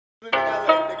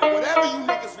Whatever you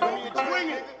niggas want, bring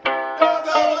it. Thug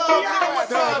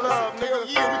love, nigga.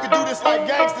 Yeah, we could do this like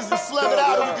gangsters and slug it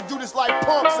out, or we could do this like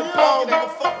punks and punk, nigga.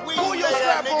 Fuck we. Pull your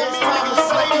strap on, niggas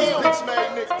slay these bitch made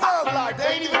niggas. Thug like they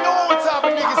ain't even know what type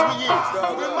of niggas we is.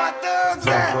 Where my thugs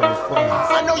at?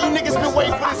 I know you niggas been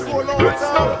waiting for this for a long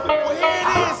time. Well, here it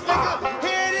is, nigga.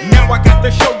 Here it is. Now I got to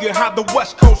show you how the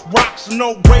West Coast rocks.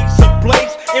 No razor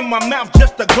blades in my mouth,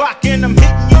 just a Glock, and I'm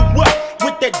hitting you up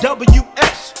with that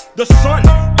WS. The sun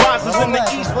rises in the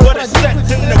east, but it sets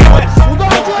in the west. No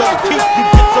go keep you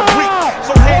get some reek.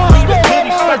 So hand me the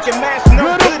goodies, stuck in mask,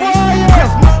 no goodies.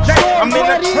 Christmas Day, I'm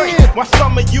in a train. While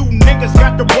some of you niggas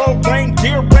got the roll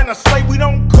reindeer and a sleigh. We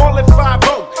don't call it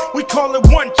 5-0, we call it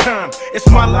one time. It's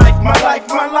my life, my life,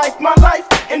 my life, my life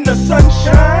in the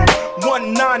sunshine.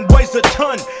 1-9 weighs a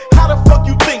ton. How the fuck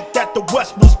you think that the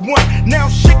West was won? Now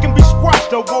shit can be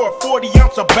squashed over a 40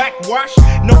 ounce of backwash.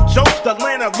 No jokes, the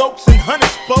Atlanta Lokes and Hunter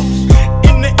spokes.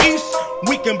 In the East,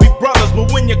 we can be brothers,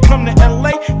 but when you come to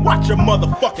LA, watch your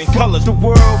motherfucking colors. The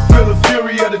world feel the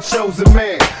fury of the chosen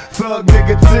man. Thug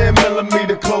nigga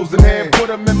 10mm closing hand.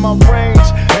 Put him in my range,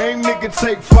 aim nigga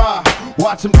take 5.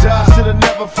 Watch him die, shoulda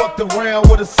never fucked around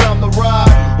with a sound to ride.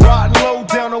 Riding low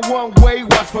down a one-way,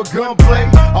 watch for gunplay.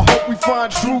 I hope we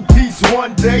find true peace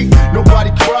one day.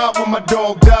 Nobody cried when my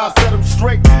dog died, set him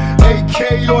straight.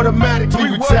 AK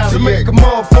automatically retaliate to make a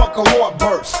motherfucker heart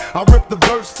burst. I rip the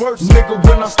verse first, nigga,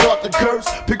 when I start to curse.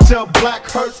 Picture black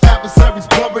hurts, adversaries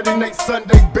blubbered in they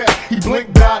Sunday bet. He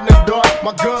blinked, died in the dark,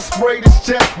 my gun sprayed his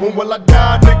chest. When will I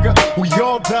die, nigga? We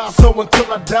all die, so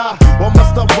until I die, why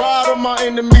must I ride on my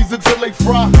enemies until they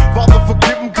fry? Father,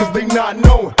 forgive them cause they not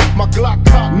knowing. My Glock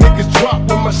cock, niggas drop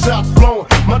when my shots flowing.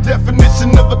 My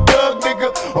definition of a thug,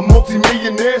 nigga, a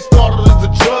multi-millionaire, started as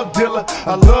a drug dealer.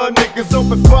 I love niggas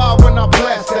open fire when I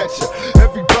blast at you.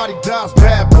 Everybody dies,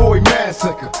 bad boy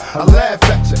massacre. I laugh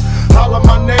at you, holler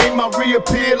my name, I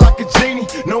reappear like a genie,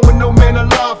 knowing no man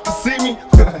alive can see me.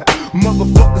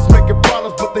 Motherfuckers making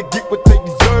problems, but they get what they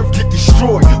deserve. Get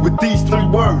destroyed with these 3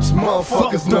 words,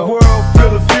 motherfuckers know. The world feel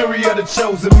the fury of the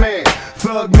chosen man.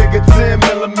 Thug nigga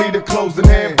 10mm closing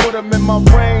hand. Put him in my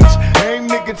range, aim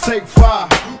nigga take 5.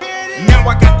 Now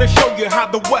I got to show you how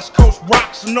the West Coast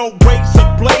rocks. No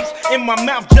razor blades in my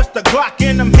mouth, just a Glock,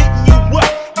 and I'm hitting you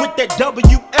up with that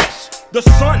WS. The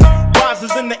sun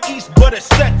rises in the east, but it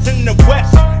sets in the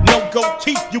west. No gold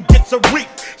teeth, you get some reek.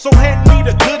 So hand me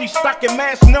the goodies, stocking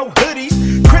masks, no hoodies.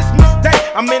 Christmas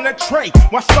Day, I'm in a tray.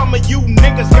 While some of you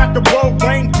niggas got the roll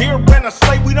reindeer and a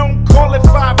sleigh. We don't call it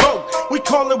 5-0, we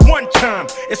call it one time.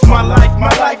 It's my life,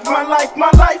 my life, my life,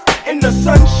 my life in the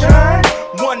sunshine.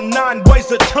 1-9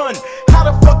 weighs a ton. How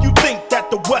the fuck you think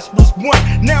that the West was won?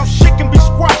 Now shit can be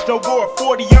squashed over a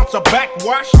 40 ounce of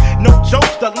backwash. No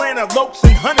jokes, the Atlanta Lokes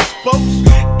and Hunter spokes.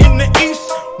 In the East,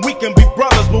 we can be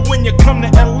brothers, but when you come to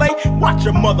LA, watch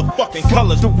your motherfucking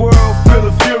colors. The world feel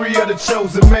the fury of the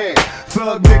chosen man.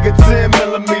 Thug nigga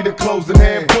 10mm closing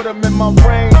hand. Put him in my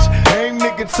range, aim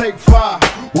nigga take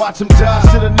 5. Watch him die,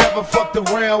 shoulda never fucked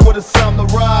around with a sound to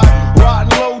ride.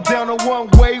 Riding low down a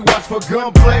one-way, watch for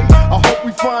gunplay. I hope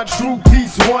we find true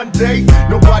peace one day.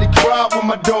 Nobody cried when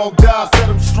my dog died, set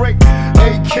him straight.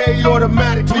 AK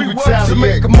automatically retaliate to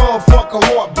make a motherfucker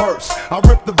heart burst. I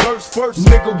rip the verse first,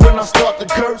 nigga, when I start to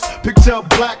curse. Picture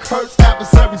black hurts,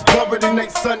 adversaries blubbered in they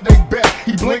Sunday bet.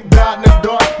 He blinked, died in the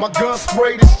dark, my gun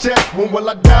sprayed his chest. When will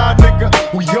I die, nigga?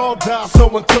 We all die, so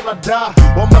until I die,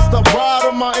 why must I ride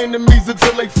on my enemies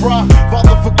until they fry?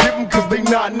 Father, forgive them cause they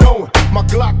not knowing. My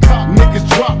Glock cock, niggas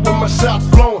drop when my shots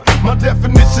flowing. My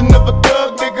definition of a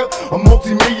thug, nigga, a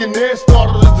multi-millionaire,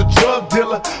 started as a drug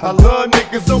dealer. I love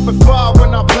niggas open fire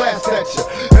when I blast at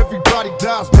you. Everybody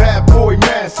dies, bad boy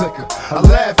massacre. I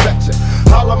laugh at you,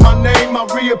 holler my name, I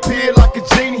reappear like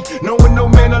a genie, knowing no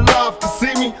man alive can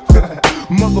see me.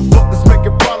 Motherfuckers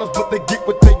making problems, but they get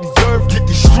what they deserve. Get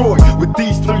destroyed with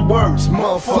these 3 words,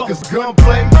 motherfuckers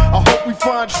gunplay. I hope we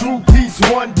find true peace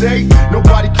one day.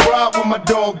 Nobody cried when my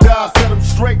dog died, set him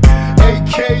straight.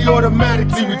 AK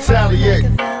automatically retaliate.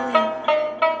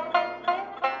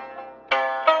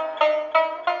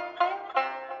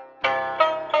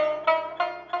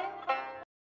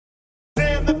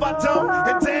 Damn if I don't,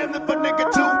 and damn if a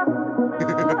nigga too.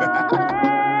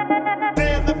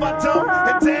 Damn if I don't,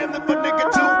 and damn if a nigga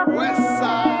too. West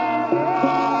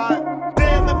side.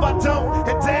 Damn if I don't,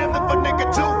 and damn if a nigga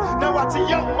too. Now watch a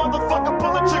young motherfucker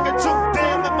pull a trigger too.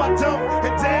 Damn if I don't,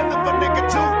 and damn if a nigga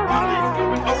too.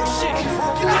 Oh shit.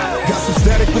 Got some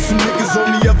static with some niggas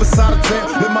on the other side of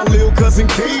town. Let my little cousin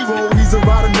K roll, he's a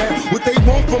rider now. What they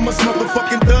want from us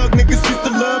motherfucking thug niggas. Used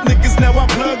to love niggas, now I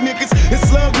plug niggas and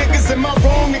slug niggas. Am I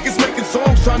wrong? Niggas making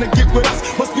songs trying to get with us.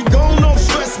 Must be going on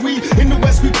stress. We in the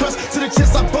West, we trust. To the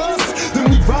chest I bust, then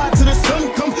we ride to the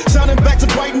sun come shining back to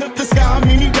brighten up the sky. I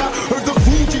mean he died. Heard the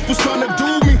Fuji was trying to do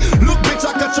me. Look bitch,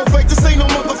 I got your face. This ain't no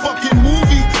motherfucking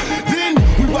movie. Then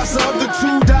we watch the other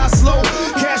two die slow.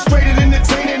 Castrated,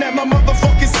 entertaining at my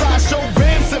motherfucking sideshow.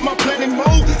 Bam, set my planning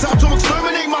mode. Time to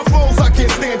exterminate my foes. I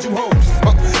can't stand you hoes.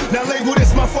 Now label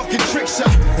this my fucking trick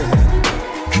shot.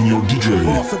 Junior DJ,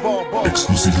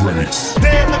 exclusive remix.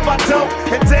 Damn if I don't,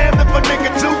 and damn if a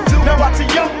nigga do. Now watch a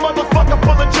young motherfucker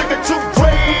pull a trigger to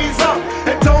raise up,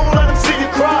 and don't let him see you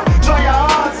cry. Dry your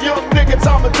eyes, young nigga,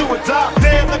 time to do or die.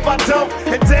 Damn if I don't,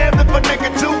 and damn if a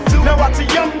nigga do. Now watch a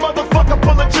young motherfucker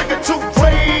pull a trigger to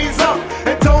raise up,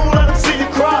 and don't let him see you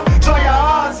cry. Dry your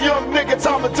eyes, young nigga,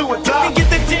 time to do or die. Get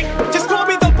the dick, just call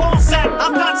me the ball sack.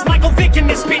 I'm not Michael Vick in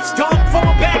this bitch, don't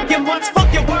fall back and once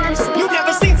fuck your worms. You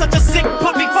never seen such a sick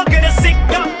puppy, fuck it a sick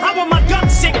dumb. I want my gut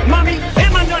sick, mommy,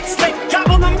 and my nuts slick. Drop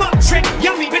on the muck trick,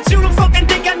 yummy, bitch you don't fucking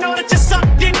think I know that you suck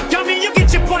dick, dummy. You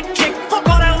get your butt kicked, fuck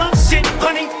all that love shit,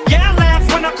 honey. Yeah, I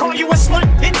laugh when I call you a slut,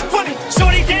 it's funny.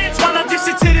 Shorty dance while I dish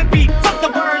it to the beat. Fuck the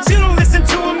words, you don't listen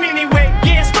to them anyway.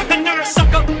 Yeah, struck the nerve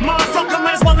sucker, motherfucker.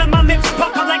 Might as well let my lips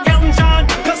buckle like Elton John.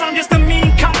 Cause I'm just a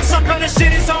mean cocksucker, the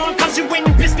shit is on. Cause you went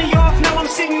and pissed me off, now I'm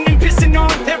sitting and pissing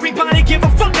on everybody. Give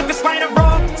a fuck if it's right or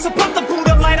wrong. So pump the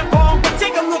Buddha, light a bomb. But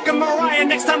take a look at Mariah,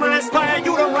 next time I aspire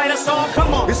you to write a song,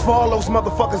 come on. It's for all those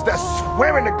motherfuckers that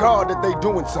swearing to God that they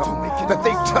doing something, that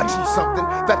they touching something,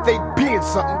 that they being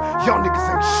something. Y'all niggas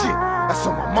ain't shit. That's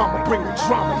on my mama, bring the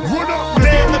drama. Run up,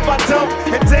 damn if I don't,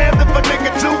 and damn if a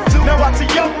nigga do. Now watch a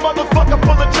young motherfucker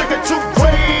pull a trigger to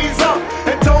raise up,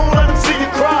 and don't let him see you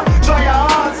cry. Dry your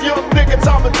eyes, young nigga,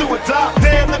 time to do or die.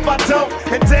 Damn if I don't,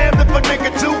 and damn if a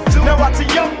nigga do. Now watch a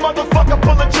young motherfucker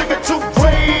pull a trigger to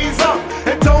raise up,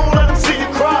 and don't let him see you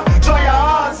cry. Dry your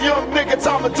eyes, young nigga,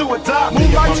 time to do or die.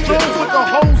 Moonlight strolls with the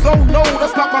hoes, oh no,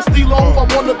 that's not my stilo. I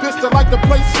want a bitch that like to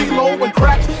play CeeLo and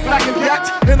crack, back and yak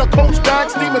in a coach bag,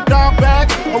 steaming down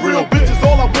bag. A real bitch is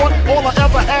all I want, all I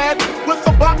ever had. With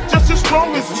a bop just as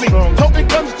strong as me, toting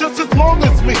guns just as long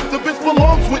as me. The bitch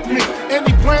belongs with me.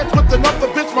 Any plans with another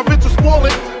bitch, my bitch will spoil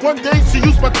it. One day she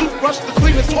used my toothbrush to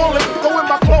clean the toilet, throwing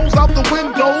my clothes out the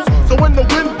windows. So when the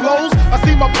wind blows, I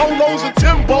see my polos and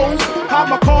Timbos. Hide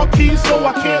my car keys so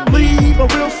I can't leave. A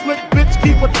real slick bitch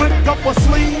keep a trick up her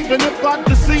sleeve. And if I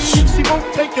deceive, she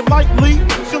won't take it lightly.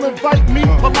 She'll invite me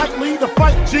politely to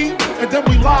fight G. And then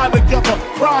we lie together,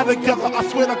 cry together. I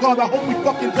swear to God, I hope we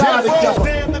fucking die together.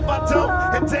 Damn if I don't,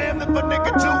 and damn if a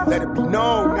nigga do. Let it be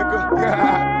known,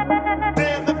 nigga.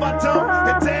 Damn if I don't,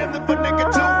 and damn if a nigga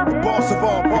do. The boss of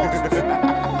all bosses.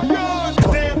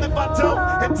 Damn if I don't,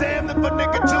 and damn if a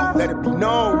nigga do. Let it be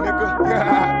known, nigga.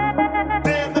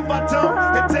 Damn if I don't,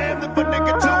 and damn if a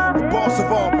nigga do. The boss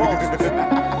of all bosses.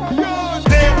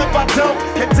 Damn if I don't,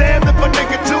 and damn if a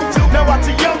nigga do. Now watch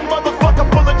a young